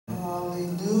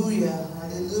Hallelujah.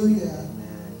 Hallelujah.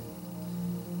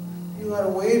 You ought to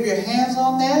wave your hands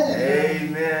on that. And,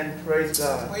 amen. Praise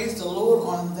God. Praise the Lord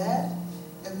on that.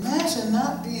 Imagine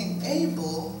not being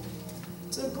able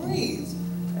to breathe.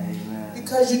 Amen.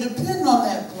 Because you depend on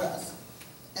that breath.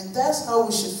 And that's how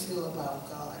we should feel about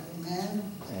God.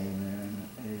 Amen. Amen.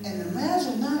 Amen. And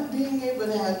imagine not being able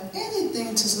to have anything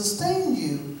to sustain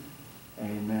you.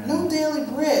 Amen. No daily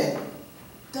bread.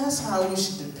 That's how we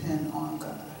should depend on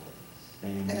God.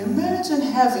 Amen. And imagine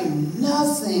having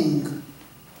nothing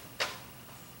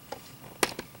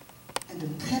and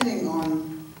depending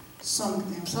on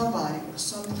somebody or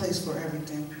someplace for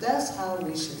everything. That's how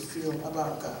we should feel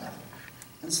about God.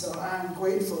 And so I'm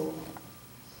grateful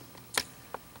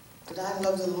that I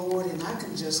love the Lord and I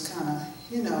can just kind of,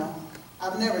 you know,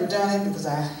 I've never done it because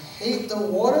I hate the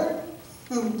water,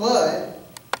 but,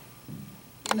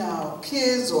 you know,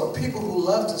 kids or people who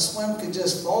love to swim can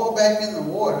just fall back in the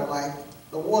water like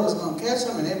the water's going to catch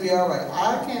them and they'll be all right.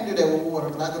 I can't do that with water,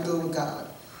 but I can do it with God.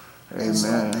 Amen. And so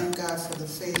I thank God for the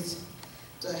faith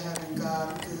to having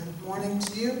God. Good morning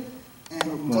to you, and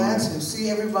I'm glad to see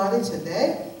everybody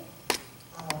today.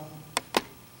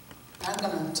 I'm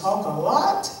going to talk a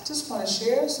lot. Just want to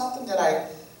share something that I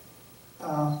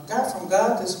got from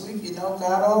God this week. You know,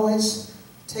 God always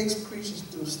takes preachers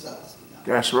through stuff. You know?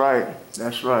 That's right.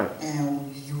 That's right.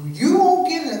 And you won't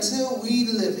get it until we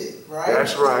live it, right?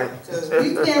 That's right. Because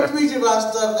we can't preach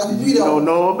about stuff that we don't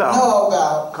know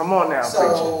about. Come on now,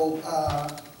 so,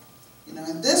 you know,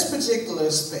 in this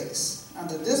particular space,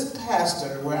 under this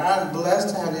pastor, where I'm blessed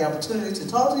to have the opportunity to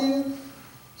talk to you,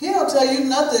 he don't tell you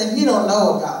nothing he don't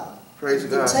know about. Praise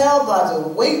God. You can tell by the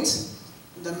weight,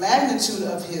 the magnitude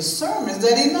of his sermons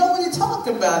that he knows what he's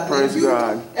talking about. Praise if you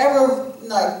God. ever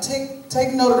like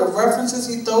take note of the references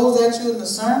he throws at you in the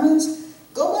sermons,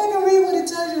 go back and read what he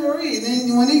tells you to read. And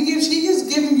then when he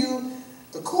is giving you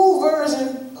the cool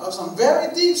version of some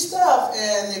very deep stuff.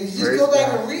 And if you just go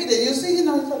back and read it, you'll see you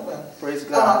know what he's talking about. Praise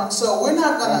God. So we're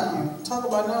not going to talk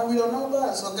about nothing we don't know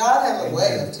about it. So God has a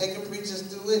way of taking preachers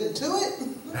through it and to it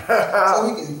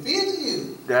so we can feed it to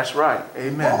you. That's right.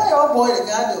 Amen. Boy, oh boy, did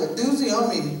God do a doozy on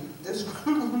me this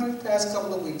past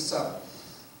couple of weeks. So,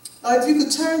 if you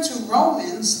could turn to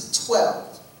Romans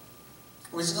 12.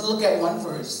 We're just going to look at one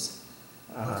verse.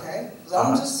 Okay? So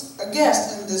I'm just a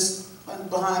guest in this,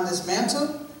 behind this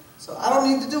mantle. So I don't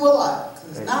need to do a lot.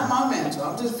 Because it's not my mantle.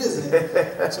 I'm just visiting.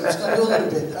 So I'm just going to do a little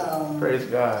bit. Praise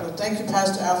God. So thank you,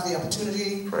 Pastor Al, for the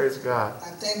opportunity. Praise God. I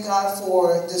thank God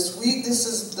for this week. This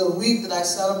is the week that I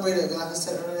celebrated, like I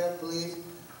said earlier, I believe,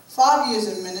 5 years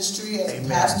in ministry as a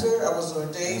pastor. I was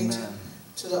ordained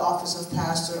to the office of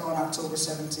pastor on October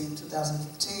 17,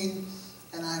 2015.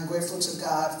 And I'm grateful to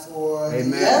God for,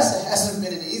 yes, it hasn't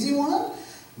been an easy one,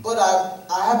 but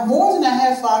I have more than I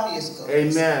had 5 years ago.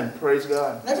 Amen. Praise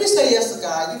God. Whenever you say yes to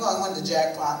God, you're going to win the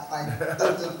jackpot. Like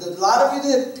the lottery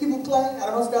that people play, I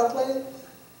don't know if y'all play it.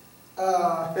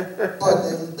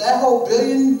 But that whole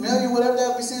million, whatever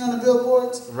that we seen on the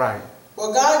billboards. Right.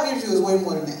 What God gives you is way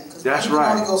more than that. That's you right.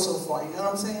 can only go so far, you know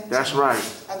what I'm saying? That's right.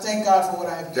 I thank God for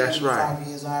what I've done in right. 5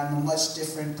 years. I'm a much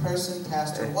different person,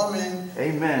 pastor, woman,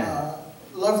 Amen.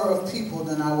 Lover of people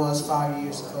than I was 5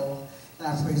 years ago. And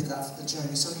I praise God for the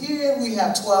journey. So here we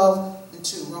have 12 and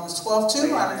 2. Romans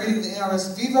 12:2. I'm reading the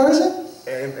NRSV version.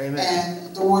 Amen.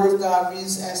 And the word of God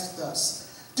reads as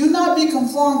thus. Do not be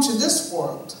conformed to this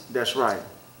world. That's right.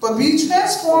 But be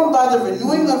transformed by the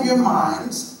renewing of your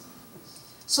minds,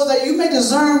 so that you may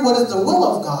discern what is the will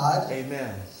of God.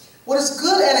 Amen. What is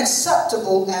good and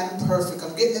acceptable and perfect.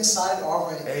 I'm getting excited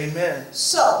already. Amen.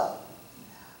 So,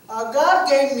 God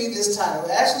gave me this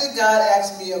title. Actually, God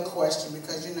asked me a question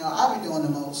because, you know, I be doing the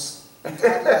most. And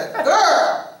God be like,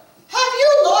 girl, have you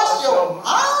lost your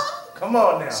mind? Come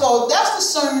on now. So, that's the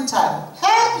sermon title.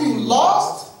 Have you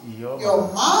lost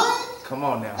your mind? Come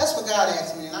on now. That's what God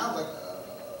asked me. And I was like,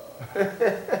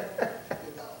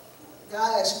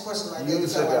 God asks you questions like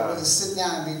this, you gotta really sit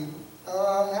down and be,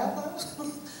 have I?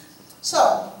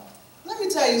 So, let me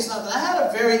tell you something. I had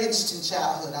a very interesting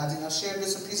childhood. I think I'll share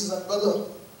bits and pieces of it, but look.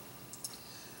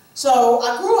 So,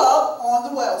 I grew up on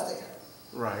the welfare.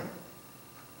 Right.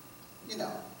 You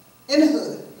know, in the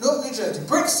hood, Newark, New Jersey,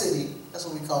 Brick City, that's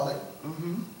what we call it.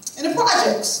 In the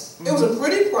projects. It was a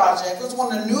pretty project. It was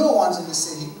one of the newer ones in the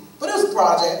city, but it was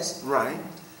projects. Right.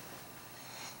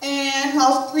 And I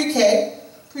was pre-K.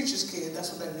 Preacher's kid,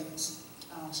 that's what that means.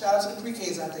 Shout out to the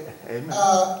pre-Ks out there. Amen.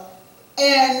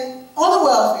 And on the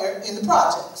welfare in the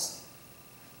projects.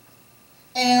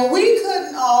 And we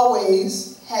couldn't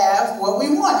always have what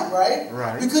we wanted, right?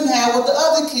 Right. We couldn't have what the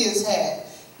other kids had.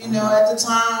 You know, at the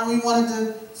time we wanted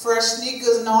the fresh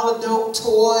sneakers and all the dope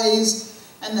toys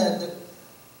and the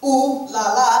Ooh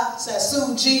La La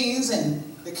Sassoon jeans and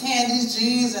the Candies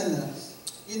jeans and the,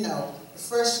 you know, the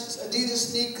fresh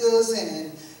Adidas sneakers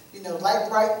and, you know, Light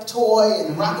Bright toy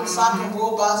and Rock'em Sock'em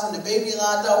robots and the Baby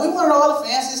La doll. We wanted all the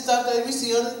fancy stuff that we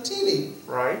see on the TV.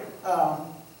 Right.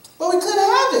 But we couldn't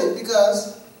have it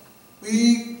because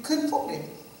we couldn't afford it.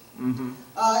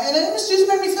 And it just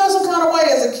made me feel some kind of way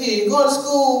as a kid. You go to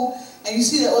school and you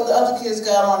see that what the other kids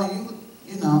got on and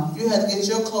you know, you had to get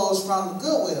your clothes from the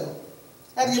Goodwill.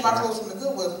 I had to get my clothes from the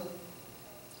Goodwill.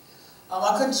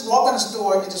 I couldn't just walk in the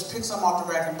store and just pick something off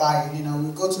the rack and buy it. You know,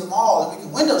 we'd go to the mall and we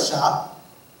could window shop,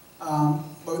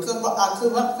 but we couldn't. I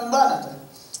couldn't buy nothing.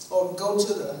 Or we'd go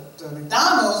to the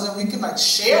McDonald's and we could like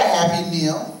share a Happy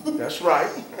Meal. That's right.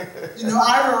 You know,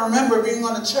 I remember being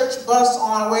on a church bus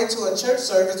on our way to a church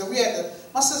service, and we had to.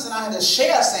 My sister and I had to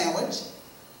share a sandwich.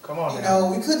 Come on you now.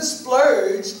 know, we couldn't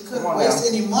splurge, we couldn't waste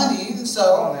any money, and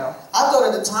so I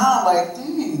thought at the time, like,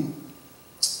 dang,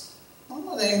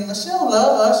 she don't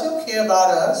love us, she don't care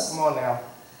about us. Come on now.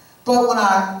 But when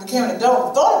I became an adult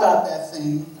and thought about that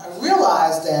thing, I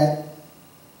realized that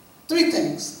three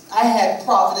things. I had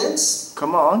providence.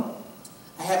 Come on.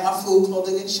 I had my food,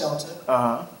 clothing, and shelter.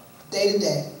 Day to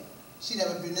day. She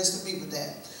never missed a beat with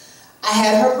that. I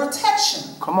had her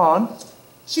protection. Come on.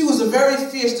 She was a very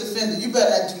fierce defender. You better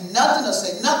not do nothing or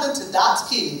say nothing to Dot's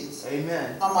kids.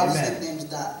 Amen. My mother's nickname is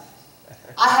Dot.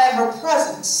 I had her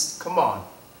presence. Come on.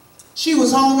 She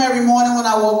was home every morning when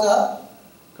I woke up.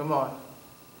 Come on.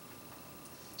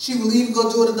 She would leave and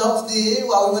go do what adults did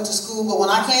while we went to school. But when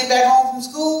I came back home from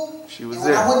school, she was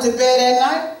when I went to bed at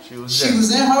night, she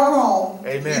was in her room.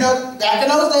 Amen. You know, back in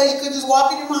those days, you could just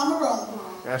walk in your mama's room.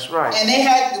 That's right. And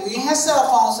we didn't have cell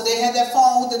phones, so they had that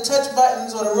phone with the touch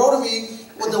buttons or the rotary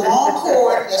with the long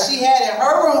cord that she had in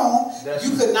her room.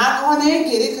 You could not go in there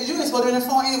and get it because you ain't supposed to be on the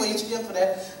phone anyway. You're too young for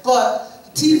that. But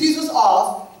the TVs was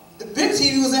off. The big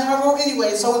TV was in her room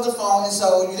anyway, so was the phone. And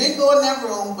so you didn't go in that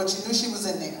room, but you knew she was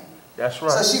in there. That's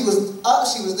right. So she was up.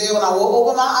 She was there when I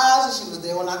opened my eyes, and she was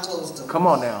there when I closed them. Come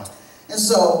on now. And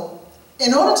so,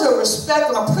 in order to respect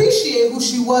and appreciate who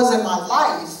she was in my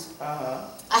life,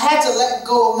 I had to let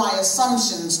go of my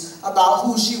assumptions about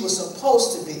who she was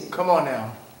supposed to be. Come on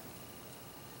now.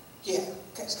 Yeah,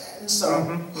 catch that. And so,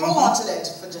 hold on to that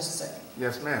for just a second.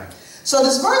 Yes, ma'am. So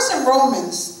this verse in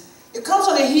Romans, it comes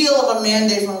on the heel of a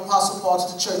mandate from Apostle Paul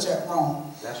to the church at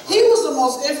Rome. That's right. He was the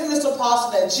most infamous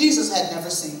apostle that Jesus had never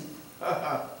seen.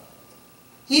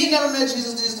 He had never met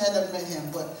Jesus, Jesus had never met him.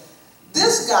 But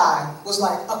this guy was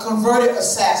like a converted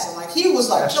assassin. Like he was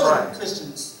like killing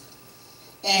Christians.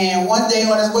 And one day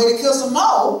on his way to kill some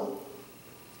more,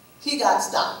 he got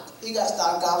stopped. God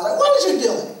was like, what are you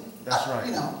doing? That's right.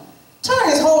 You know, turn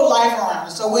his whole life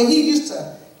around. So when he used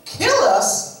to kill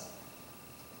us,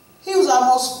 he was our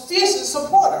most fiercest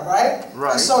supporter, right?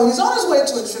 Right. And so he's on his way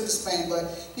to a trip to Spain, but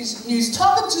he's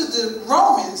talking to the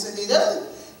Romans, and he doesn't,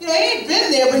 you know, he ain't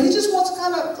been there, but he just wants to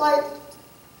kind of like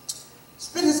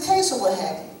spit his case or what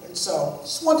have you. And so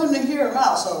just want them to hear him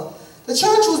out. So the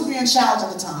church was being challenged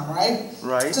at the time, right?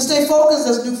 Right. To stay focused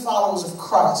as new followers of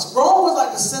Christ. Rome was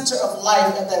like the center of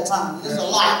life at that time. There's a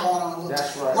lot going on.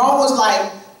 That's right. Rome was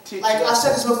like I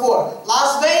said this before,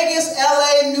 Las Vegas,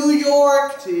 LA, New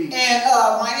York, and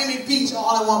Miami Beach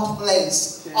all in one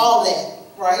place. All that,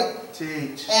 right?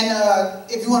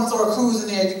 And if you want to throw a cruise in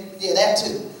there, yeah, that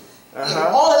too.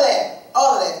 Yeah, all of that.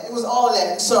 It was all of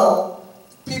that. So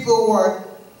people were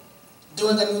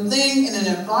doing a new thing in an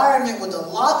environment with a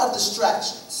lot of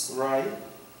distractions. Right.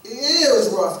 It was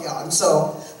rough, y'all. And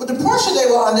so with the pressure they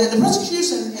were under, the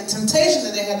persecution and temptation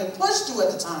that they had to push through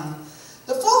at the time,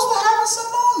 the folks were having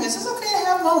some moments. It's okay to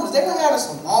have moments. They were having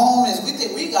some moments. We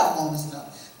think we got moments now.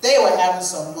 They were having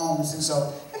some moments. And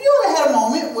so, have you ever had a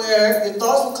moment where your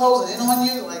thoughts were closing in on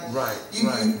you? Like, you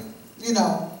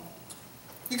know,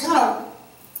 you kind of,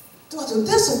 do I do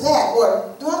this or that?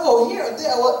 Or do I go here or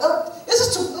there? Or, is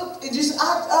this too,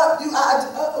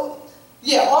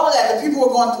 yeah, all of that. The people were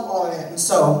going through all of that. And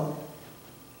so,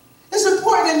 it's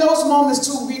important in those moments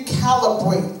to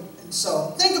recalibrate.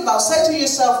 So think about, say to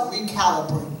yourself,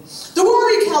 recalibrate. The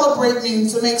word recalibrate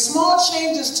means to make small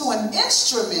changes to an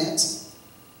instrument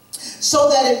so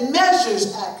that it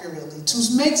measures accurately. To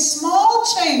make small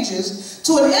changes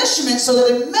to an instrument so that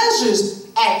it measures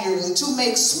accurately. To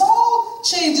make small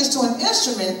changes to an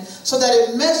instrument so that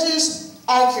it measures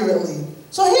accurately.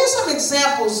 So here's some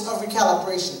examples of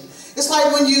recalibration. It's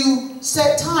like when you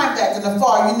set time back in the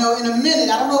far, you know, in a minute,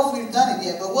 I don't know if we've done it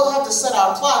yet, but we'll have to set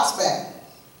our clocks back.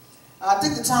 I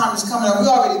think the time is coming up. We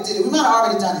already did it. We might have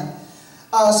already done it.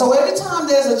 So every time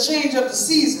there's a change of the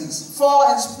seasons, fall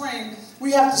and spring,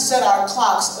 we have to set our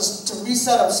clocks to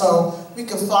reset them so we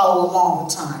can follow along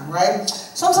with time, right?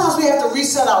 Sometimes we have to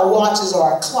reset our watches or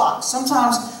our clocks.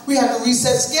 Sometimes we have to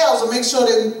reset scales to make sure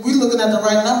that we're looking at the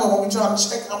right number when we're trying to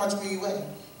check how much we weigh.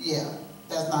 Yeah,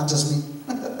 that's not just me.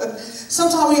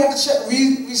 Sometimes we have to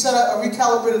reset a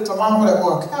recalibrated thermometer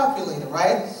or a calculator,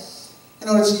 right? In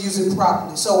order to use it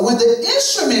properly. So when the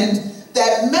instrument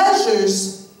that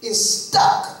measures is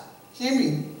stuck, hear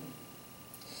me,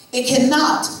 it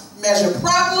cannot measure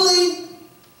properly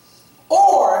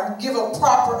or give a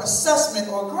proper assessment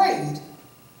or grade.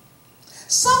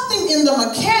 Something in the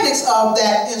mechanics of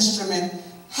that instrument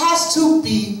has to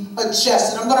be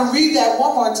adjusted. I'm going to read that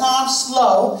one more time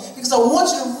slow because I want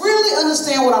you to really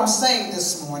understand what I'm saying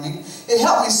this morning. It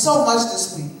helped me so much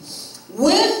this week.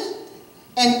 When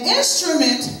an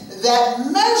instrument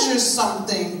that measures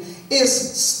something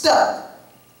is stuck,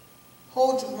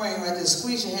 hold your brain right there,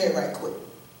 squeeze your head right quick.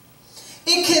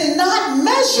 It cannot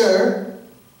measure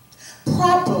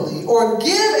properly or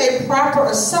give a proper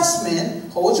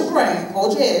assessment, hold your brain,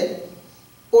 hold your head,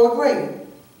 or grade.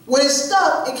 When it's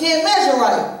stuck, it can't measure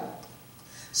right.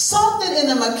 Something in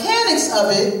the mechanics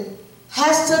of it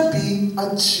has to be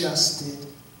adjusted.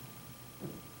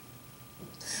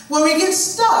 When we get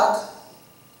stuck,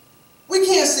 we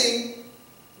can't see,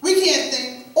 we can't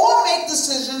think, or make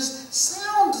decisions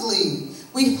soundly.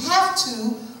 We have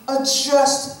to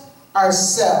adjust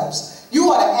ourselves.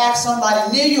 You ought to ask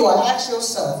somebody near you or ask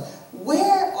yourself,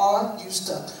 where are you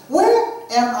stuck? Where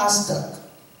am I stuck?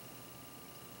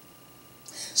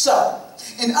 So,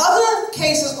 in other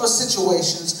cases or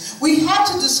situations, we have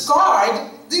to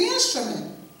discard the instrument.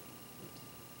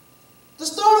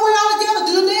 Just throw it away altogether,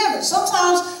 do the damage.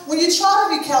 Sometimes when you try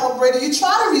to recalibrate it, you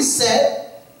try to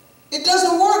reset, it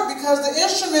doesn't work because the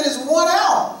instrument is worn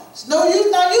out. It's no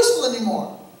use, not useful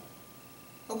anymore.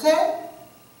 Okay?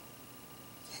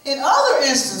 In other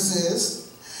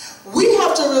instances, we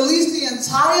have to release the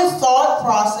entire thought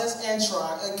process and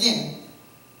try again.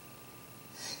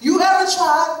 You ever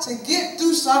try to get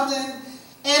through something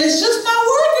and it's just not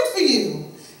working for you?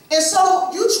 And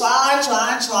so you try,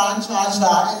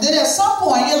 and then at some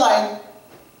point you're like,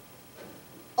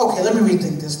 okay, let me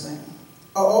rethink this thing.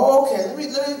 Oh, okay, let me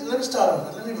start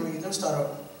over. Let me start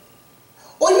over.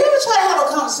 Or you ever try to have a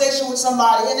conversation with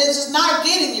somebody and it's just not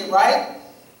getting you, right?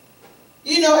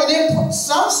 You know, and then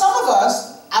some of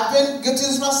us, I've been guilty of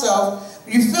this myself,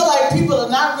 you feel like people are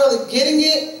not really getting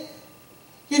it.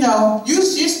 You know, you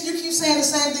keep saying the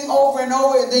same thing over and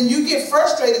over, and then you get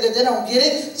frustrated that they don't get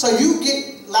it, so you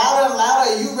get louder and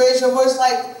louder, and you raise your voice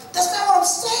like, that's not what I'm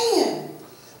saying.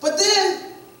 But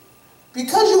then,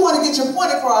 because you want to get your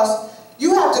point across,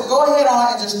 you have to go ahead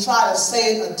on and just try to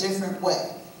say it a different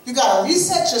way. You got to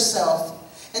reset yourself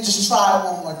and just try it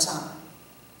one more time.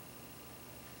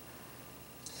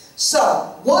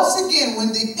 So, once again, when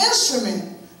the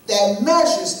instrument that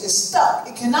measures is stuck,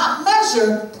 it cannot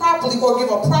measure properly or give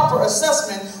a proper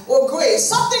assessment or grade.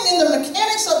 Something in the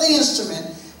mechanics of the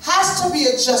instrument has to be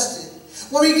adjusted.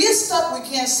 When we get stuck, we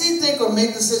can't see, think, or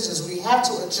make decisions. We have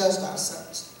to adjust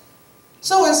ourselves.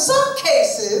 So in some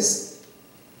cases,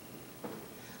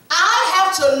 I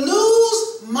have to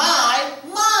lose my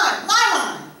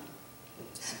mind.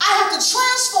 I have to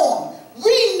transform,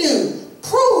 renew,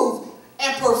 prove,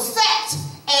 and perfect,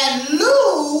 and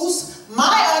lose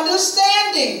my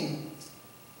understanding.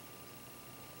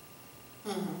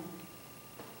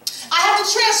 I have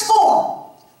to transform,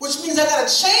 which means I got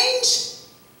to change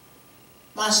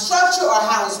my structure or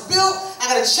how it's built. I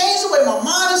got to change the way my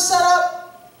mind is set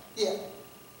up. Yeah.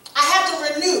 I have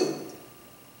to renew.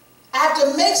 I have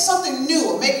to make something new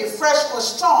or make it fresh or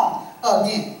strong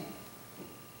again.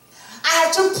 I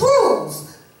have to prove.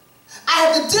 I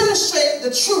have to demonstrate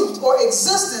the truth or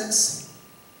existence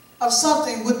of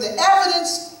something with the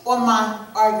evidence or my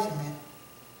argument.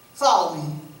 Follow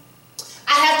me.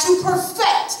 I have to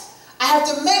perfect. I have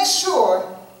to make sure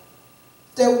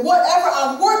that whatever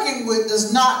I'm working with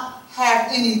does not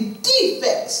have any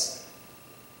defects.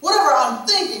 Whatever I'm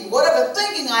thinking, whatever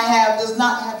thinking I have does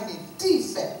not have any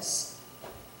defects.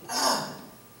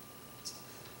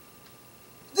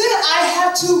 Then I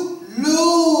have to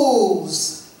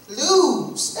lose.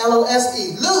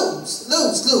 L-O-S-E. Lose.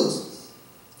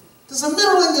 There's a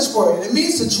Middle English word. It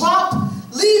means to drop,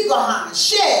 leave behind,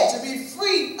 shed, to be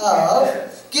free of,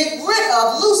 get rid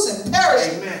of, loosen,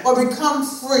 perish, or become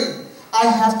free. I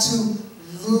have to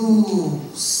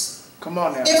lose. Come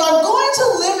on now. If I'm going to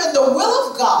live in the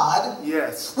will of God,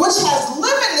 yes, which has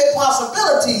limited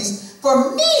possibilities,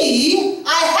 for me,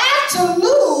 I have to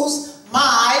lose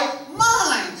my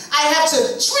mind. I have to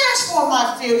transform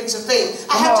my fear into faith.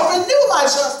 I have to renew my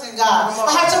trust in God.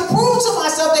 I have to prove to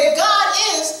myself that God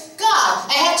is God.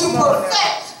 I have to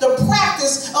perfect the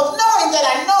practice of knowing that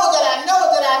I know that I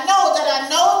know that I know that I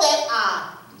know that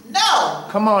I know.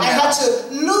 Come on now. I have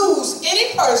to lose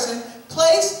any person,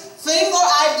 place, thing, or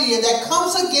idea that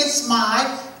comes against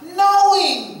my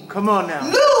knowing. Come on now.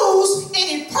 Lose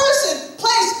any person,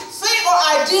 place, thing, or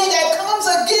idea that comes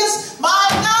against my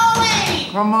knowing.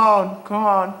 Come on. Come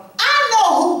on. I know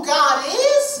who God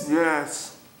is.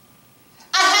 Yes.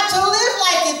 I have to live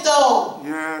like it though.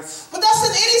 Yes. But that's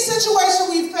in any situation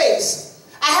we face.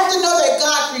 I have to know that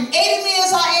God created me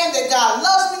as I am, that God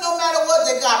loves me no matter what,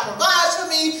 that God provides for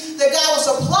me, that God will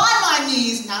supply my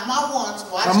needs, not my wants.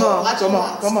 Watch your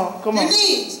wants. Your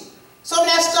needs. Some of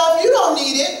that stuff, you don't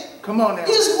need it. Come on now.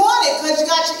 You just want it because you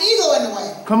got your ego in the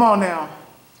way. Come on now.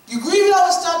 You grieving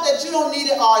over stuff that you don't need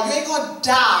it all. You ain't going to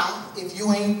die if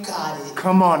you ain't got it.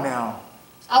 Come on now.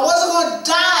 I wasn't going to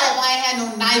die if I ain't had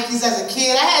no Nikes as a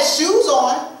kid. I had shoes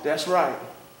on. That's right.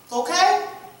 Okay?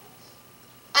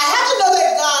 I have to know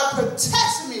that God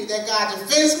protects me, that God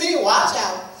defends me, watch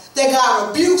out, that God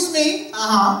rebukes me,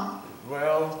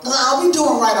 Well, I'll be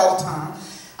doing right all the time.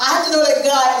 I have to know that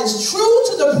God is true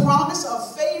to the promise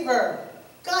of favor.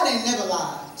 God ain't never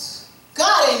lied.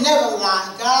 God ain't never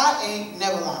lied. God ain't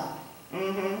never lied.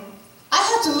 I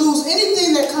have to lose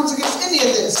anything that comes against any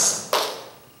of this.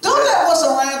 Don't let what's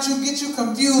around you get you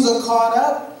confused or caught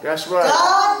up. That's right.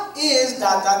 God is ...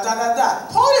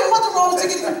 Paul didn't want the Romans to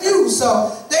get confused, so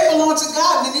they belong to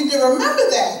God. And they need to remember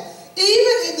that.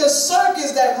 Even in the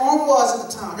circus that Rome was at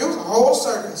the time, it was a whole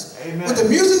circus. Amen. With the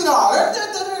music and all.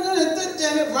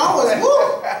 Rome was,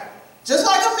 woo, just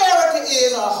like America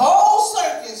is a whole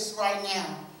circus right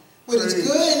now. With its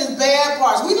good and its bad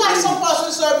parts. We like some parts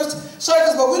of the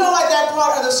circus, but we don't like that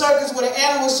part of the circus where the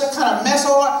animals just kind of mess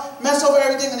over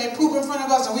everything and they poop in front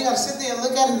of us and we got to sit there and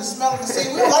look at it and smell it and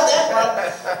see. We don't like that part.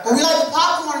 But we like the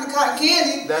popcorn and the cotton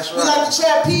candy. That's right. We like the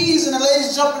trapeze and the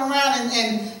ladies jumping around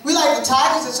and we like the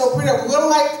tigers that's so pretty. But we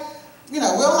don't like, we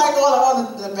don't like all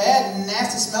the bad and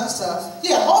nasty smelling stuff.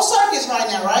 Yeah, whole circus right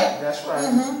now, right? That's right.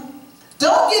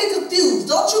 Don't get it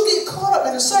confused. Don't you get caught up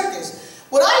in the circus.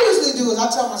 What I usually do is I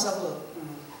tell myself, look,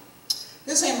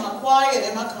 this ain't my choir, it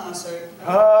ain't my concert.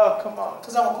 Oh, come on.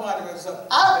 Because I'm a choir director, so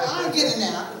I get it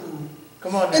now.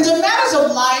 Come on now. In the matters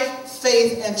of life,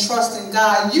 faith, and trust in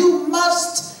God, you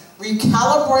must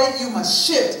recalibrate, you must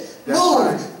shift,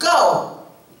 move, go,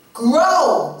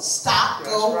 grow, stop,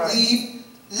 go, leave,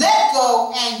 let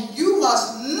go, and you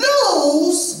must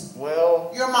lose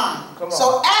your mind. Come on.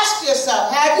 So ask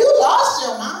yourself, have you lost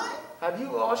your mind? Have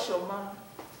you lost your mind?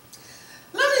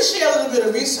 Let me share a little bit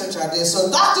of research I did.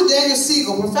 So Dr. Daniel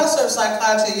Siegel, professor of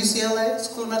psychiatry at UCLA,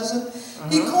 School of Medicine,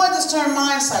 he coined this term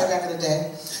mindsight back in the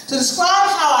day to describe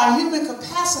how our human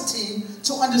capacity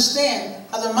to understand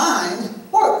how the mind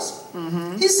works.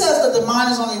 He says that the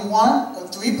mind is only one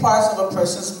of three parts of a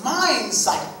person's mind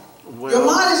sight. Your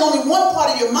mind is only one part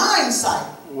of your mind sight.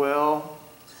 Well,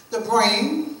 the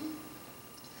brain,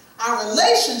 our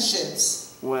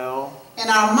relationships, and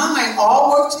our mind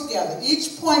all work together.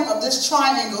 Each point of this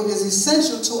triangle is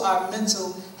essential to our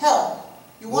mental health.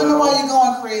 You wonder why you're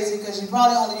going crazy because you're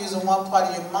probably only using one part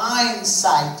of your mind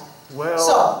sight.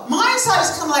 So, mind sight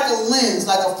is kind of like a lens,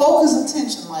 like a focused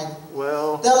attention light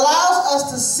that allows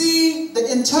us to see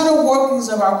the internal workings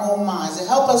of our own minds. It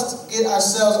helps us to get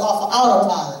ourselves off of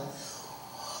autopilot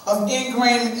of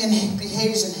ingrained in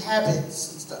behaviors and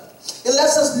habits and stuff. It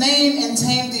lets us name and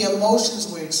tame the emotions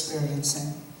we're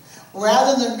experiencing,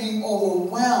 rather than being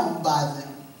overwhelmed by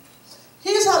them.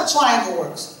 Here's how the triangle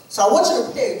works. So I want you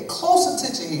to pay close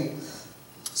attention here.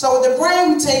 So with the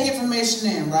brain, we take information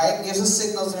in, right? It gives us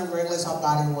signals and it regulates our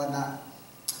body and whatnot.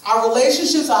 Our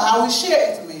relationships are how we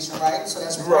share information, right? So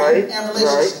that's brain and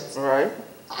relationships.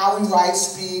 How we write,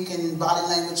 speak, and body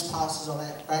language, postures, all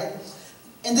that, right?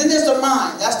 And then there's the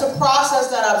mind. That's the process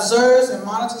that observes and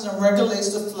monitors and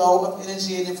regulates the flow of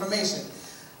energy and information.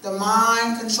 The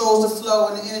mind controls the flow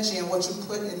and the energy and what you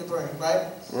put in the brain,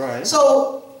 right?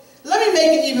 So, let me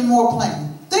make it even more plain.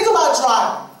 Think about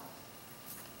driving.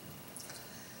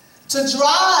 To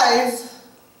drive,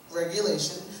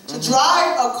 regulation, to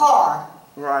drive a car,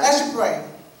 that's your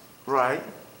brain.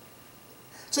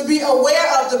 To be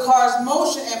aware of the car's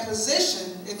motion and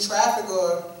position in traffic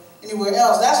or anywhere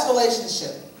else, that's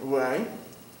relationship.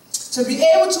 To be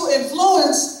able to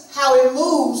influence how it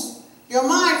moves, your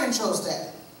mind controls that.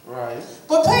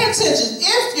 But pay attention,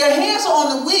 if your hands are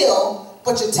on the wheel,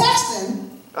 but you're texting,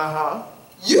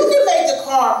 you can make the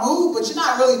car move, but you're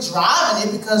not really driving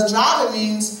it, because driving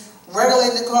means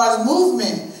regulating the car's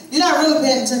movement. You're not really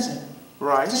paying attention.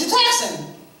 Because you're texting.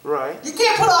 You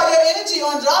can't put all your energy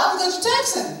on driving because you're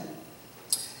texting.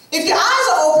 If your eyes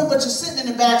are open, but you're sitting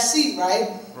in the back seat,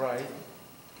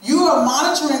 You are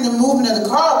monitoring the movement of the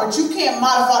car, but you can't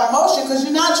modify the motion because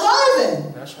you're not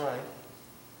driving. That's right.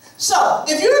 So,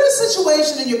 if you're in a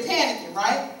situation and you're panicking,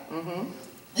 right?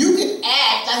 You can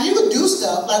act, and you can do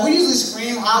stuff. Like, we usually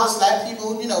scream, holler, slap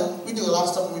people. You know, we do a lot of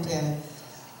stuff when we panic.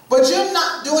 But you're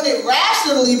not doing it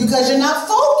rationally because you're not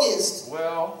focused.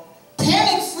 Well,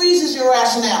 panic freezes your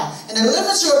rationale, and it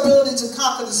limits your ability to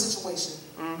conquer the situation.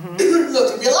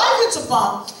 Look, if your life hits a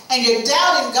bump, and you're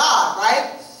doubting God,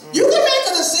 right? You can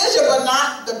make a decision, but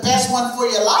not the best one for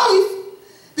your life.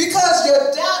 Because your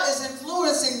doubt is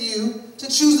influencing you to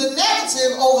choose the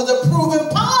negative over the proven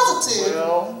positive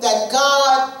that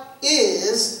God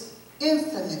is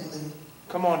infinitely.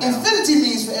 Come on now. Infinity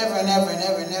means forever and ever and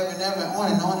ever and ever and ever and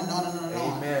on and on and on and on and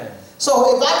on. Amen.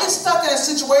 So if I get stuck in a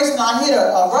situation and I hit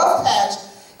a rough patch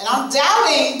and I'm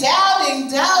doubting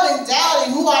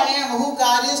who I am or who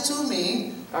God is to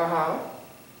me,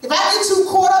 if I get too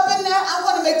caught up in that, I'm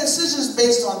going to make decisions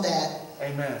based on that.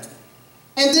 Amen.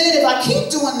 And then if I keep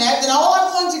doing that, then all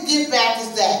I'm going to get back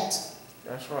is that.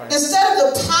 That's right. Instead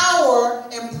of the power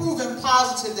and proven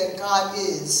positive that God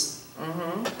is.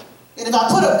 And if I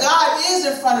put a God is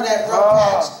in front of that rough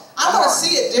patch, I'm going to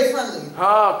see it differently. Come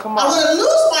on. I'm going to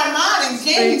lose my mind and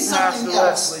gain something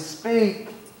else. Leslie,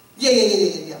 speak.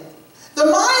 Yeah. The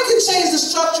mind can change the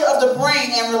structure of the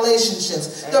brain and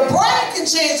relationships. The brain can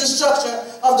change the structure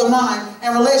of the mind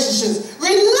and relationships.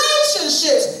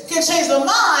 Relationships can change the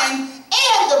mind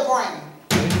and the brain.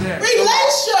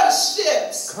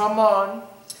 Relationships. Come on.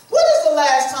 When is the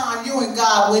last time you and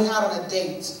God went out on a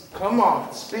date? Come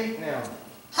on. Speak now.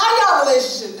 How y'all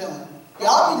relationship doing?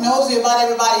 Y'all be nosy about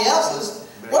everybody else's.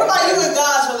 What about you and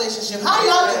God's relationship? How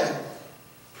y'all doing?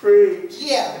 Preach.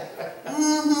 Yeah.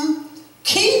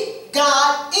 Keep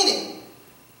God in it.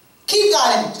 Keep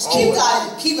God in it. Just keep God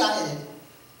in it. Keep God in it.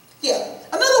 Yeah.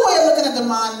 Another way of looking at the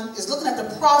mind is looking at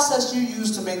the process you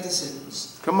use to make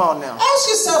decisions. Come on now. Ask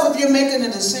yourself if you're making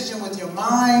a decision with your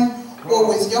mind or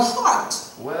with your heart.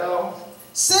 Well,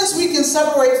 since we can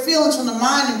separate feelings from the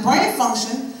mind and brain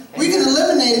function, we can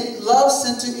eliminate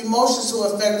love-centered emotions to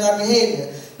affect our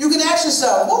behavior. You can ask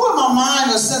yourself, what would my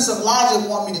mind or sense of logic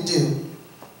want me to do?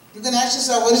 You can ask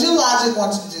yourself, what does your logic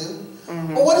want you to do?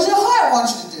 Or what does your heart want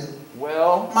you to do?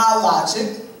 Well, my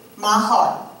logic, my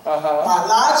heart. My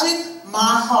logic, my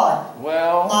heart.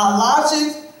 Well, my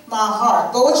logic, my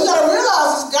heart. But what you got to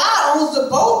realize is God owns the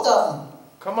both of them.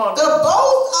 Come on. The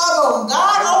both of them.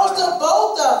 God owns the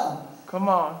both of them. Come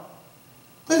on.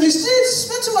 But if you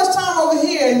spend too much time over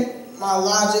here, my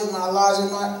logic,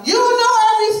 you don't know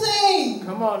everything.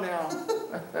 Come on now.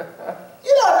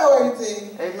 You don't know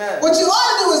everything. Amen. What you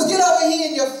ought to do is get over here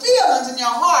in your feelings, in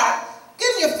your heart, get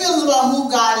in your feelings about who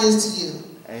God is to you.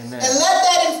 Amen. And let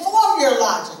that inform your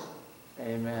logic.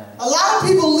 Amen. A lot of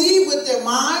people lead with their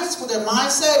minds, with their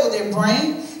mindset, with their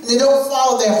brain, and they don't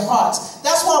follow their hearts.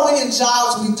 That's why we're in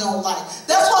jobs we don't like.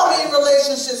 That's why we're in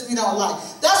relationships we don't like.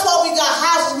 That's why we got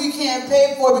houses we can't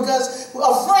pay for, because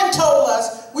a friend told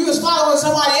us we was following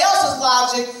somebody else's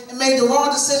logic and made the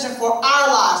wrong decision for our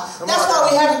lives. That's why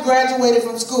we haven't graduated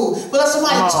from school. But let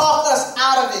somebody talk us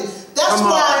out of it. That's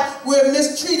why we're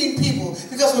mistreating people,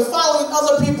 because we're following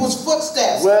other people's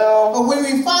footsteps. Well, but when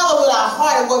we follow with our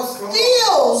heart and what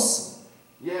feels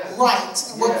right,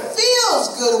 and what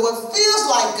feels good, and what feels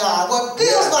like God, what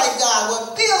feels like God,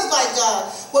 what feels like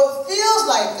God, what feels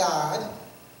like God,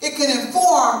 it can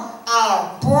inform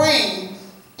our brain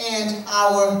and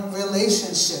our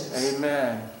relationship.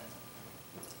 Amen.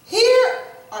 Here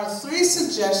are 3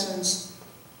 suggestions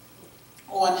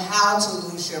on how to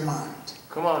lose your mind.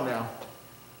 Come on now.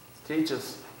 Teach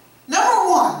us. Number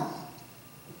 1,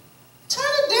 turn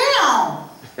it down.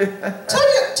 Turn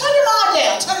your mind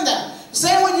down. Turn it down. The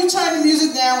same way you turn the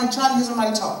music down when you're trying to hear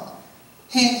somebody talk.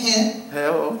 Hint, hint.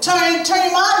 Hello. Turn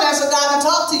your mind down so God can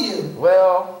talk to you.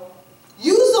 Well,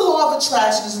 use the law of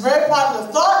attraction. It's a very popular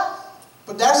thought,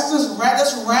 but that's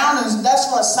round and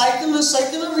that's what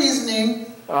secular reasoning.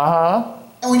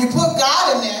 And when you put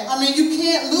God in there, I mean, you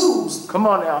can't lose. Come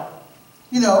on now.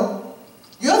 You know,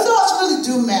 your thoughts really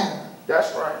do matter.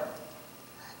 That's right.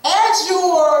 Add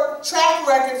your track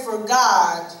record for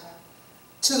God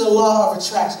to the law of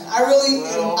attraction. I'm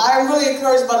really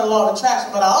encouraged by the law of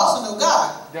attraction, but I also know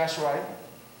God. That's right.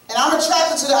 And I'm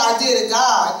attracted to the idea that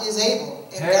God is able,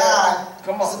 and God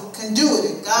can do it,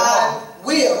 and God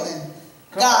will, and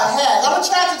God has. I'm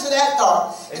attracted to that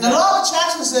thought. And the law of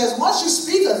attraction says, once you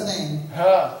speak a thing,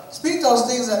 speak those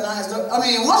things that nice. I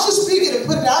mean, once you speak it and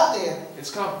put it out there, it's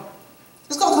coming.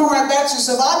 It's going to come right back to you.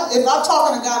 So if I'm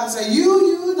talking to God and say,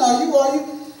 you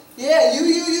are, Yeah,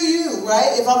 you,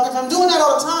 right? If I'm doing that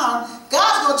all the time,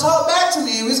 God's going to talk back to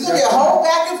me, and it's going to be a whole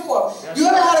back and forth. You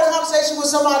ever had a conversation with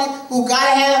somebody who got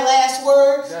to have the last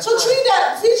word? So treat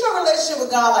your relationship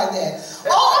with God like that.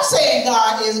 All I'm saying,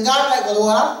 God, is God like,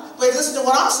 well, wait, listen to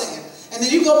what I'm saying. And then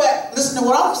you go back, listen to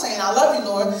what I'm saying. I love you,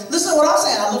 Lord. Listen to what I'm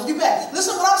saying. I love you back.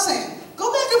 Listen to what I'm saying.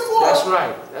 Go back and forth. That's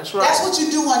right. That's right. That's what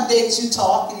you do on dates. You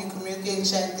talk and you communicate and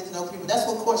chat and get to know people. That's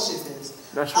what courtship is.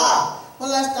 That's right. Well,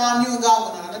 last time you and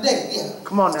God went on a date. Yeah.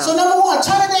 Come on now. So number one,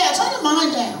 turn it down. Turn your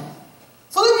mind down.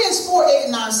 Philippians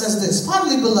 4:8-9 says this.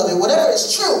 Finally, beloved, whatever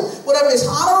is true, whatever is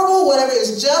honorable, whatever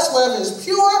is just, whatever is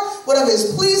pure, whatever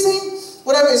is pleasing,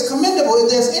 whatever is commendable, if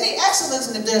there's any excellence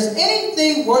and if there's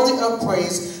anything worthy of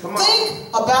praise, think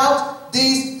about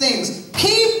these things.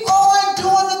 Keep on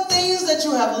doing the things that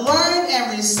you have learned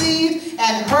and received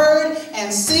and heard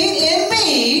and seen in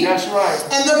me. That's right.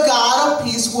 And the God of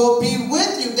peace will be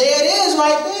with you. There it is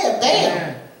right there.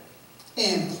 Bam.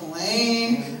 In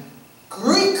plain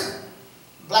Greek,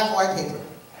 black and white paper.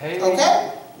 Hey.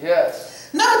 Okay? Yes.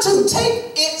 Number two,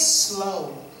 take it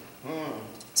slow.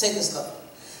 Take it slow.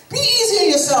 Be easy on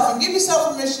yourself and give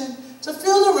yourself permission to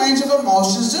feel the range of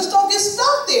emotions. Just don't get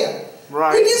stuck there.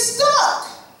 Right. We get stuck.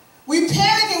 We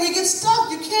panic and we get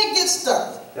stuck. You can't get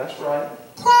stuck. That's right.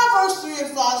 Proverbs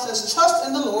 3:5 says, trust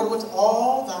in the Lord with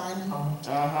all thine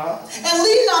heart. And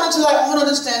lean not into thy own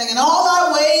understanding. In all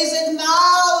thy ways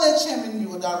acknowledge him and he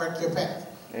will direct your path.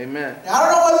 Amen. Now, I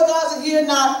don't know whether God's here or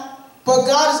not, but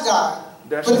God is God.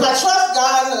 That's but right. if I trust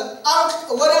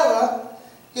God or whatever,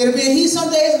 it'll be a he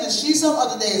some days and a she some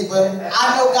other days, but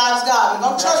I know God's God. If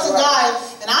I'm trusting God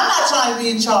and I'm not trying to be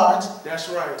in charge, that's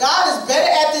right. God is better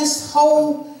at this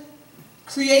whole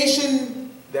creation.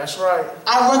 That's right.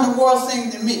 I run the world thing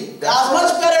than me. God's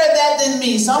much better at that than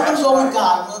me. So I'm going to go with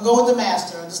God. I'm going to go with the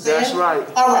master. Understand? That's right.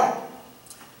 All right.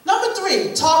 Number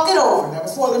three, talk it over. Number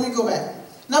four, let me go back.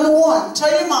 Number one,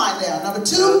 turn your mind down. Number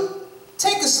two,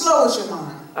 take it slow with your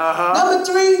mind. Number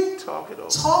three, talk it over.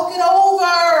 Talk it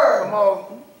over. Come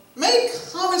on. Make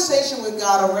conversation with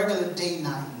God a regular date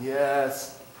night.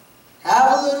 Yes.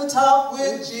 Have a little talk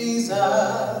with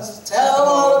Jesus. Tell him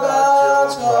all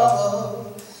about your trouble.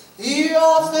 Hear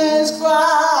orphans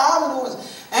cry.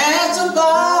 Answer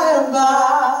by and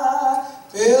by.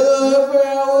 Feel the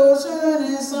prayer will turn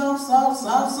in some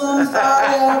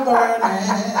fire burning.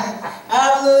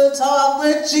 Have a little talk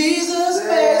with Jesus.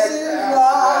 Face is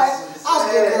right. I was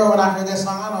a good girl when I heard that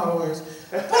song. I know the words.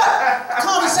 But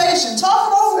conversation,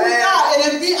 talk it over with God, and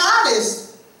then be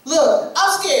honest. Look,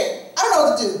 I'm scared. I don't know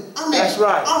what to do. I'm mad. That's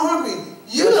right. I'm hungry.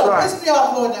 You don't piss me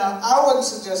off, Lord. Now I wouldn't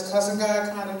suggest cussing God,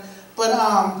 kind of,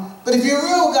 but if you're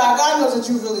real, God knows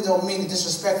that you really don't mean it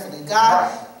disrespectfully.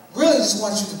 God really just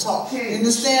wants you to talk. You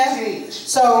understand?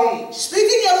 So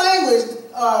speaking your language,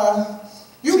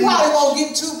 you probably won't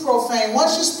get too profane.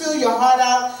 Once you spill your heart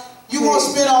out, you won't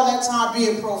spend all that time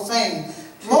being profane.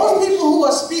 Most people who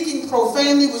are speaking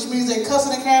profanely, which means they're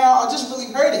cussing and carrying on, are just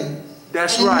really hurting.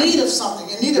 That's in right. need of something,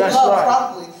 in need of love,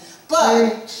 probably.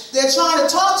 But they're trying to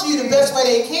talk to you the best way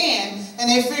they can, and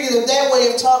they figure that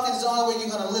way of talking is the only way you're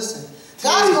going to listen.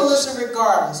 God's going to listen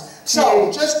regardless.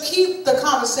 So just keep the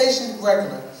conversation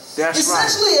regular.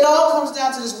 Essentially, it all comes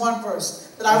down to this one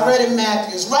verse that I read in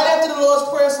Matthew. It's right after the Lord's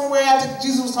Prayer, somewhere after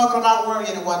Jesus was talking about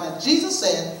worrying and whatnot. Jesus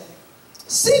said,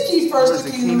 seek ye first the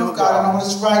kingdom of God and all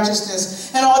his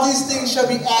righteousness, and all these things shall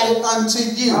be added unto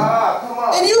you.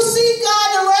 If you seek God,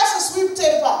 the rest is sweet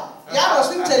potato pie. Y'all know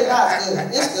sweet potato pie is good.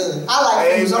 It's good. I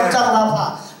like food, so I'm talking about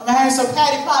pie. I'm having some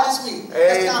patty pie this week.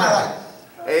 That's kind of like.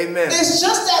 Amen. It's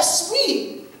just that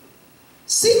sweet.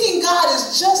 Seeking God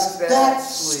is just that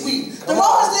sweet. The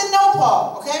Romans didn't know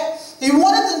Paul, okay? He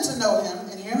wanted them to know him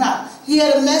and hear him out. He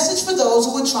had a message for those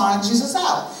who were trying Jesus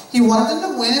out. He wanted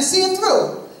them to win and see it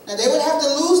through. Now, they would have to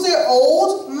lose their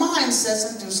old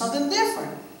mindsets and do something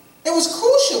different. It was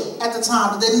crucial at the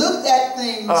time that they looked at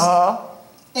things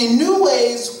in new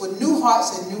ways with new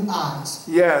hearts and new eyes.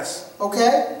 Yes.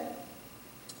 Okay?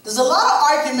 There's a lot of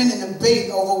argument and debate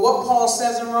over what Paul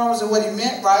says in Romans and what he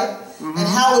meant, right? And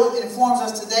how it informs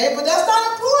us today, but that's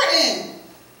not important.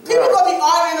 People are going to be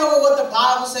arguing over what the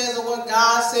Bible says or what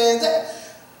God says.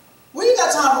 We ain't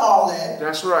got time for all that.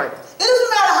 That's right. It doesn't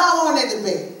matter how long they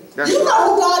debate. You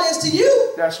know who God is to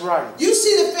you. That's right. You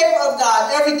see the favor of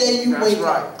God every day you wake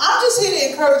up. I'm just here to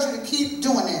encourage you to keep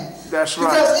doing that. That's right.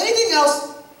 Because anything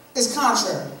else is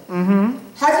contrary.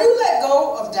 Have you let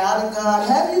go of doubting God?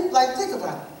 Have you, think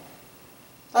about it.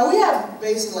 Like, we have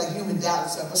basically human doubt and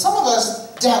stuff, but some of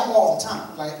us doubt all the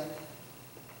time. Like,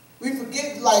 we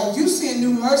forget, you see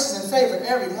new mercies and favor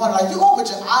every morning. Like, you opened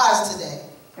your eyes today.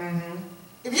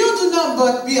 If you don't do nothing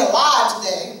but be alive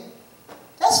today,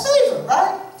 that's favor,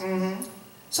 right? Mm-hmm.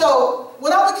 So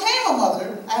when I became a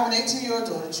mother, I have an 18-year-old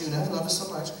daughter, Judah. I love her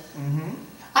so much. Mm-hmm.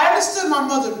 I understood my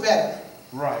mother better.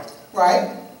 Right.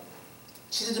 Right?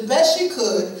 She did the best she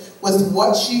could with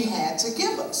what she had to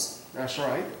give us. That's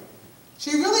right.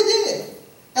 She really did.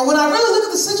 And when I really look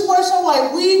at the situation, I'm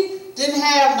like, we didn't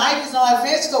have Nikes and all that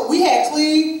fancy stuff. We had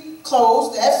clean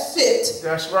clothes that fit.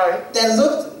 That's right. That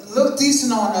looked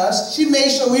decent on us. She made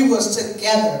sure we was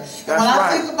together. And when I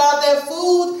think about that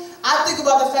food, I think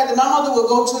about the fact that my mother would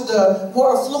go to the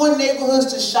more affluent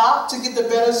neighborhoods to shop to get the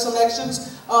better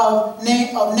selections of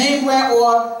name brand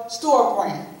or store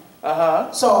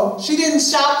brand. So she didn't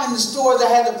shop in the stores that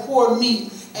had the poor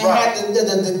meat and had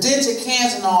the dented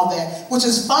cans and all that, which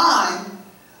is fine.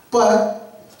 But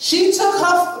she took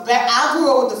her back. I grew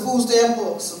up with the food stamp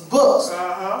books,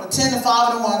 the 10 to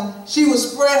 5 and 1. She would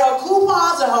spread her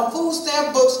coupons and her food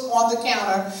stamp books on the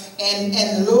counter, and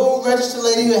the little register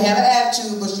lady would have an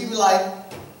attitude, but she'd be like,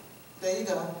 "There you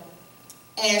go."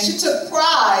 And she took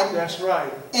pride. That's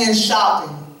right. In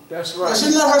shopping. That's right. But she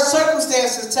didn't let her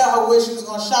circumstances tell her where she was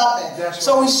going to shop at. That's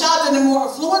so we shopped in the more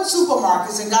affluent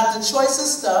supermarkets and got the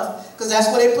choicest stuff, because that's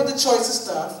where they put the choicest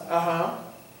stuff.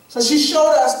 So she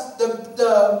showed us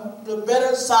the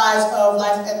better sides of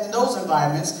life in those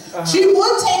environments. She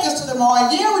would take us to the mall.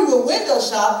 Yeah, we would window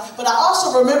shop, but I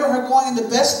also remember her going in the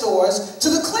best stores to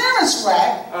the clearance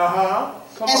rack.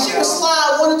 And she would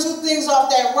slide 1 or 2 things off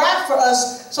that rack for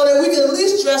us so that we could at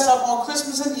least dress up on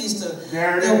Christmas and Easter.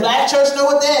 The black church know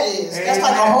what that is. Amen. That's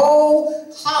like a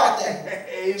whole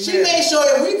holiday. She made sure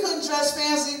if we couldn't dress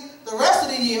fancy the rest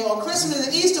of the year, on Christmas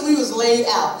and Easter, we was laid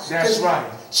out. That's right.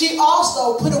 She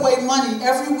also put away money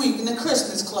every week in the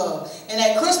Christmas club. And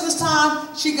at Christmas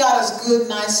time, she got us good,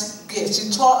 nice gifts. She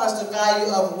taught us the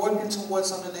value of working towards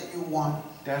something that you want.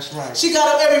 That's right. She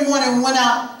got up every morning and went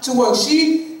out to work.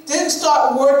 She didn't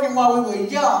start working while we were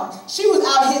young. She was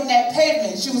out hitting that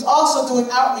pavement. She was also doing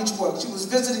outreach work. She was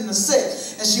visiting the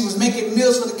sick, and she was making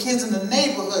meals for the kids in the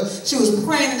neighborhood. She was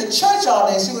praying in the church all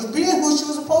day. She was being who she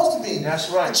was supposed to be. That's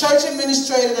right. The church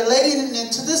administrator, the lady,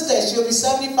 and to this day, she'll be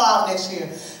 75 next year.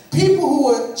 People who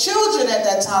were children at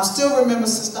that time still remember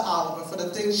Sister Oliver for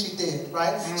the things she did,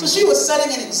 right? So she was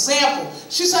setting an example.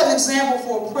 She set an example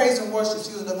for praise and worship.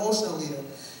 She was a devotional leader.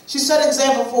 She set an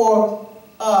example for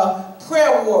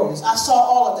prayer warriors. I saw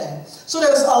all of that. So there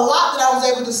was a lot that I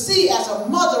was able to see as a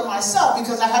mother myself,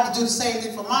 because I had to do the same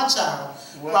thing for my child.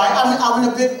 Right? I'm in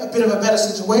a bit of a better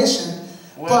situation.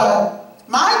 But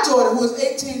my daughter, who is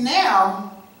 18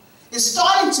 now, is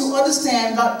starting to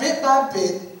understand bit by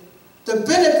bit the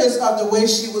benefits of the way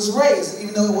she was raised,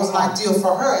 even though it wasn't ideal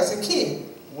for her as a kid.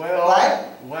 Right?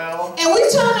 And we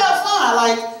turned out fine.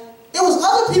 Like, it was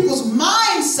other people's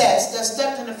mindsets that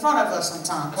stepped in front of us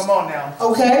sometimes. Come on now.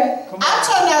 Okay? I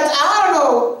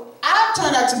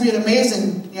turned out to be an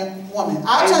amazing young woman.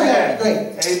 I turned out to be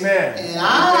great. Amen. And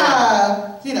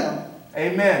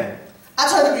Amen. I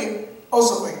turned out to be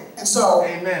also great. And so,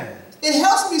 it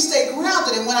helps me stay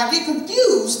grounded. And when I get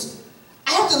confused,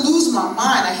 I have to lose my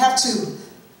mind. I have to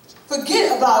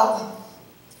forget about,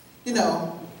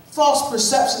 false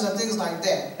perceptions and things like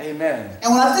that. Amen.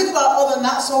 And when I think about other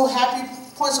not so happy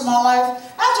points in my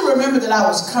life, I have to remember that I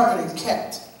was covered and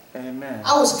kept. Amen.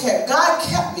 I was kept. God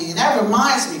kept me, and that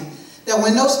reminds me that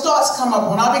when those thoughts come up,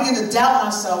 when I begin to doubt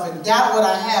myself and doubt what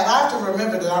I have to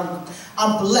remember that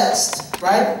I'm blessed,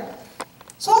 right?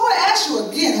 So I want to ask you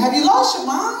again: have you lost your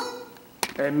mind?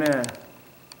 Amen.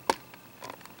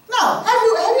 No. Have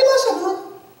you lost your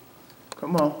mind?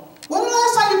 Come on. When the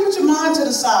last time you put your mind to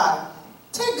the side?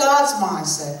 Take God's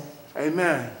mindset.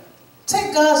 Amen.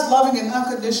 Take God's loving and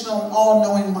unconditional and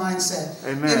all-knowing mindset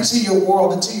into your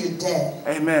world, into your day.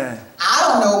 Amen. I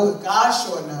don't know, but God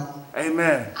sure knows.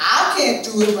 Amen. I can't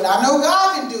do it, but I know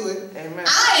God can do it. Amen.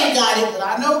 I ain't got it, but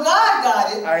I know God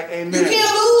got it. Amen. You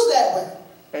can't lose that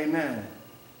way. Amen.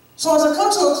 So as I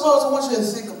come to a close, I want you to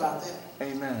think about that.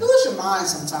 Amen. Lose your mind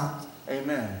sometimes.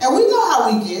 Amen. And we know how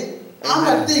we get.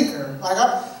 I'm a thinker. Like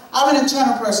I'm an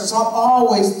internal person, so I'm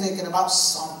always thinking about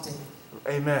something.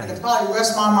 Amen. And it probably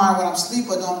rests my mind when I'm asleep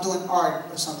or I'm doing art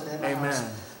or something. Amen.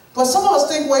 But some of us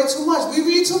think way too much. We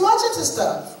read too much into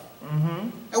stuff.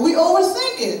 And we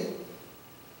overthink it.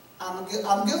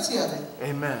 I'm guilty of it.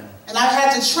 Amen. And I've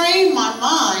had to train my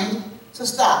mind to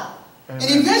stop. Amen.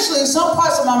 And eventually, in some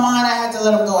parts of my mind, I had to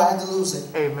let them go. I had to lose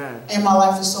it. Amen. And my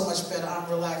life is so much better. I'm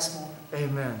relaxed more.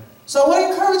 Amen. So I want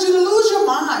to encourage you to lose your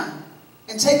mind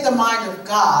and take the mind of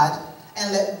God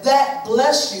and let that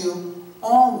bless you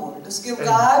onward. Let's give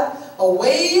God a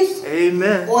wave.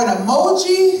 Amen. Or an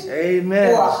emoji.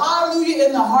 Amen. Or a hallelujah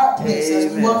in the heart place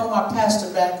as we welcome our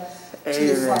pastor back to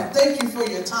the front. Thank you for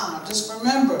your time. Just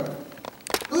remember,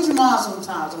 Lose your mind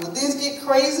sometimes. And when things get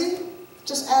crazy,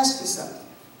 just ask yourself.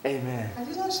 Amen. Have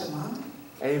you lost your mind?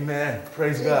 Amen.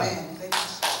 Praise Amen. God.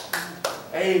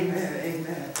 Thank you. Amen.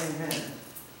 Amen. Amen.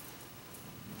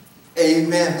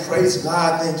 Amen. Praise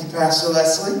God. Thank you, Pastor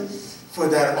Leslie, for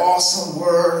that awesome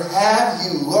word. Have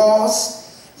you lost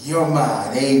your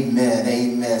mind? Amen.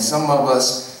 Amen. Some of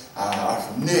us are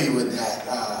familiar with that.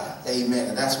 Amen.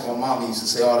 And that's what my mama used to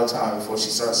say all the time before she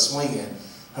started swinging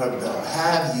her bell.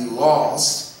 Have you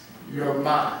lost your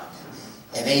mind?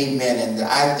 And amen. And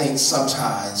I think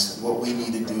sometimes what we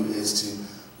need to do is to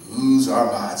lose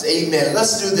our minds. Amen.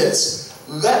 Let's do this.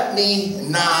 Let me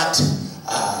not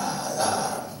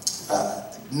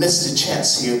miss the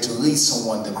chance here to lead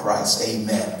someone to Christ.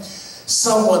 Amen.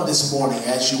 Someone this morning,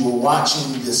 as you were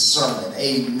watching this sermon,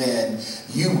 amen,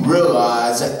 you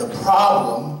realize that the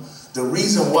problem, the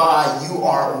reason why you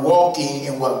aren't walking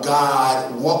in what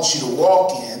God wants you to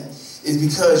walk in, is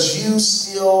because you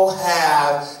still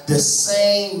have the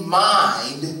same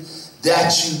mind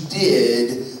that you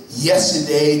did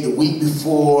yesterday, the week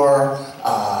before,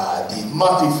 the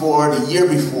month before, the year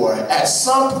before. At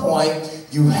some point,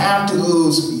 you have to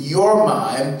lose your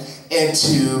mind and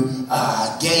to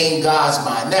gain God's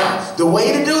mind. Now, the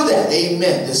way to do that,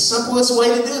 amen, the simplest way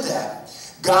to do that,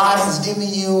 God has given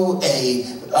you a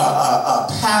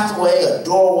pathway, a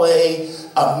doorway,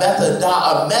 a method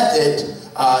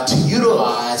to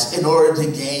utilize in order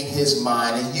to gain his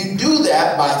mind. And you do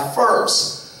that by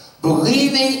first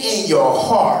believing in your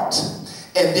heart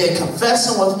and then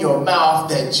confessing with your mouth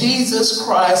that Jesus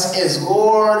Christ is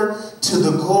Lord to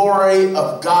the glory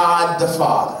of God the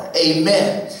Father.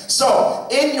 Amen. So,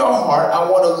 in your heart, I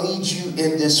want to lead you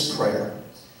in this prayer.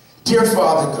 Dear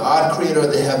Father God, creator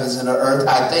of the heavens and the earth,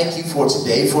 I thank you for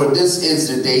today, for this is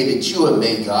the day that you have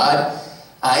made, God.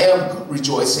 I am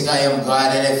rejoicing, I am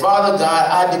glad. And Father God,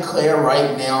 I declare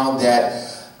right now that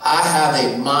I have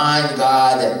a mind,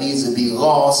 God, that needs to be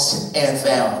lost and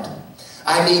found.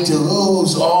 I need to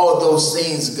lose all those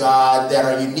things, God, that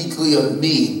are uniquely of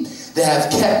me, that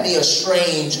have kept me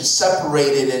estranged and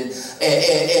separated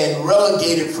and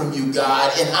relegated from you,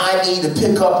 God. And I need to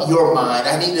pick up your mind.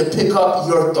 I need to pick up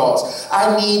your thoughts.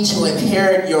 I need to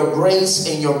inherit your grace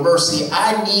and your mercy.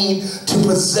 I need to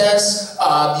possess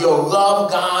your love,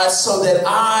 God, so that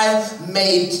I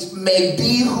may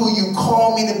be who you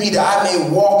call me to be, that I may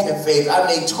walk in faith, I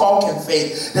may talk in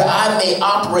faith, that I may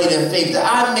operate in faith, that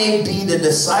I may be the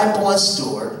disciple and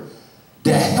steward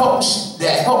that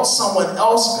helps someone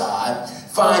else, God,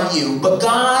 find you. But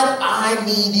God, I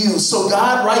need you. So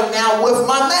God, right now, with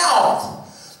my mouth,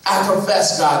 I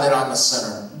confess, God, that I'm a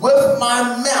sinner. With my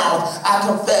mouth, I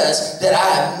confess that I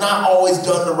have not always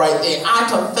done the right thing. I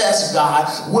confess, God,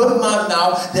 with my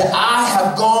mouth that I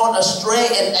have gone astray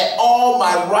and all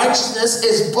my righteousness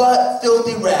is but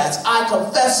filthy rags. I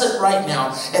confess it right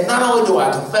now. And not only do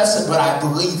I confess it, but I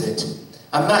believe it.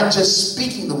 I'm not just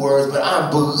speaking the words, but I'm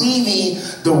believing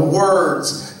the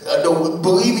words,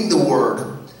 believing the word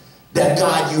that,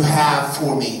 God, you have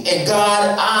for me. And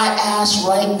God, I ask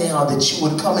right now that you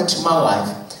would come into my life,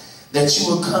 that you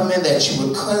would come in, that you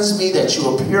would cleanse me, that you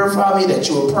would purify me, that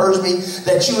you would purge me,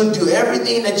 that you would do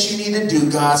everything that you need to do,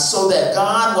 God, so that,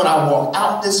 God, when I walk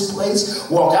out this place,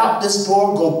 walk out this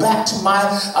door, go back to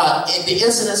the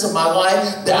incidents of my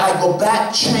life, that I go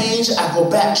back changed, I go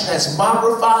back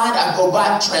transmogrified, I go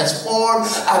back transformed,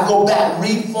 I go back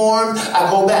reformed, I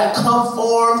go back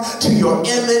conformed to your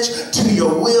image, to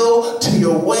your will, to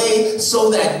your way, so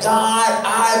that, God,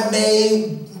 I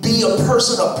may be a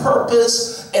person of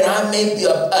purpose, and I may be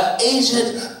an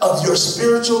agent of your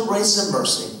spiritual grace and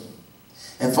mercy.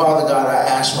 And Father God, I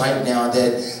ask right now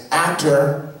that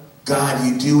after, God,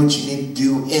 you do what you need to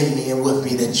do in me and with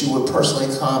me, that you would personally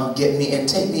come, get me, and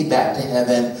take me back to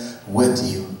heaven with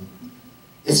you.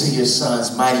 It's in your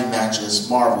Son's mighty, matchless,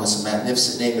 marvelous,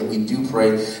 magnificent name that we do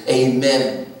pray.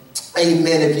 Amen.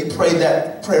 Amen. If you prayed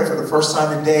that prayer for the first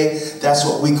time today, that's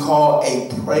what we call a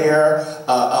prayer,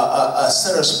 a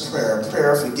sinner's prayer, a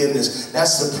prayer of forgiveness.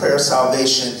 That's the prayer of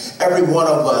salvation. Every one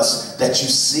of us that you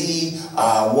see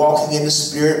walking in the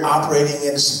Spirit, operating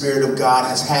in the Spirit of God,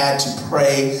 has had to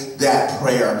pray that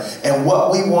prayer. And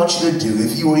what we want you to do,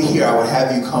 if you were here, I would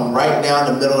have you come right now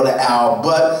in the middle of the hour,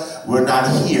 but we're not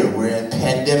here. We're in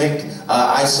pandemic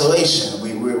isolation.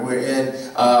 We're in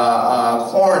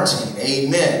quarantine.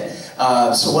 Amen.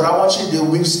 So what I want you to do,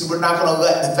 we're not going to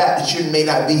let the fact that you may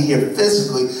not be here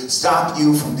physically stop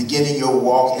you from beginning your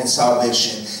walk in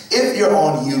salvation. If you're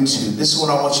on YouTube, this is what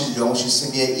I want you to do. I want you to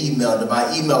send me an email to my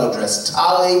email address,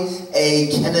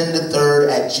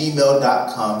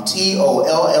 TollyAKennan3@gmail.com.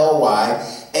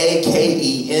 TollyAKennan3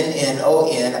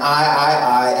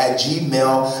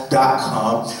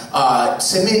 AKENNONIII@gmail.com.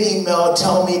 Send me an email.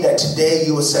 Tell me that today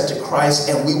you accepted Christ,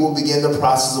 and we will begin the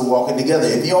process of walking together.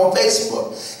 If you're on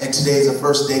Facebook and today is the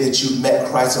first day that you met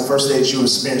Christ, the first day that you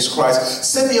experienced Christ,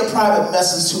 send me a private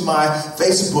message to my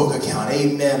Facebook account.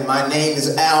 Amen. My name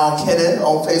is Al Kennon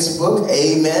on Facebook.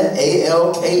 Amen.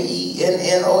 ALKENNON.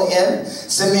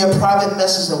 Send me a private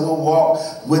message and we'll walk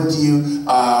with you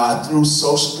through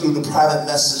the private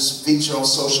message feature on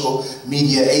social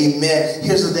media. Amen.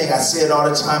 Here's the thing, I say it all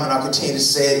the time and I'll continue to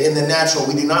say it. In the natural,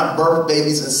 we do not birth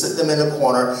babies and sit them in the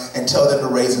corner and tell them to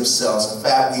raise themselves. In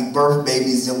fact, we birth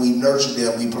babies and we nurture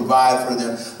them, we provide for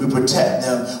them, we protect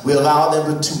them, we allow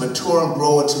them to mature and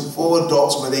grow into full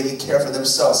adults where they can care for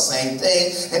themselves. Same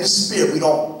thing in the spirit.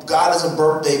 God doesn't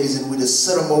birth babies and we just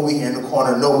sit them over here in the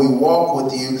corner. No, we walk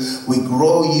with you, we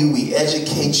grow you, we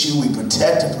educate you, we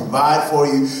protect and provide for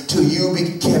you till you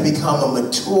can become a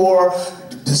mature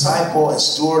disciple and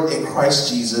steward in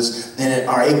Christ Jesus and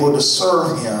are able to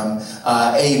serve him,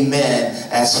 amen,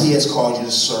 as he has called you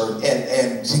to serve.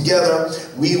 And together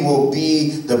we will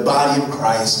be the body of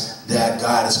Christ that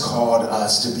God has called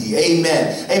us to be.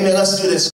 Amen. Amen. Let's do this.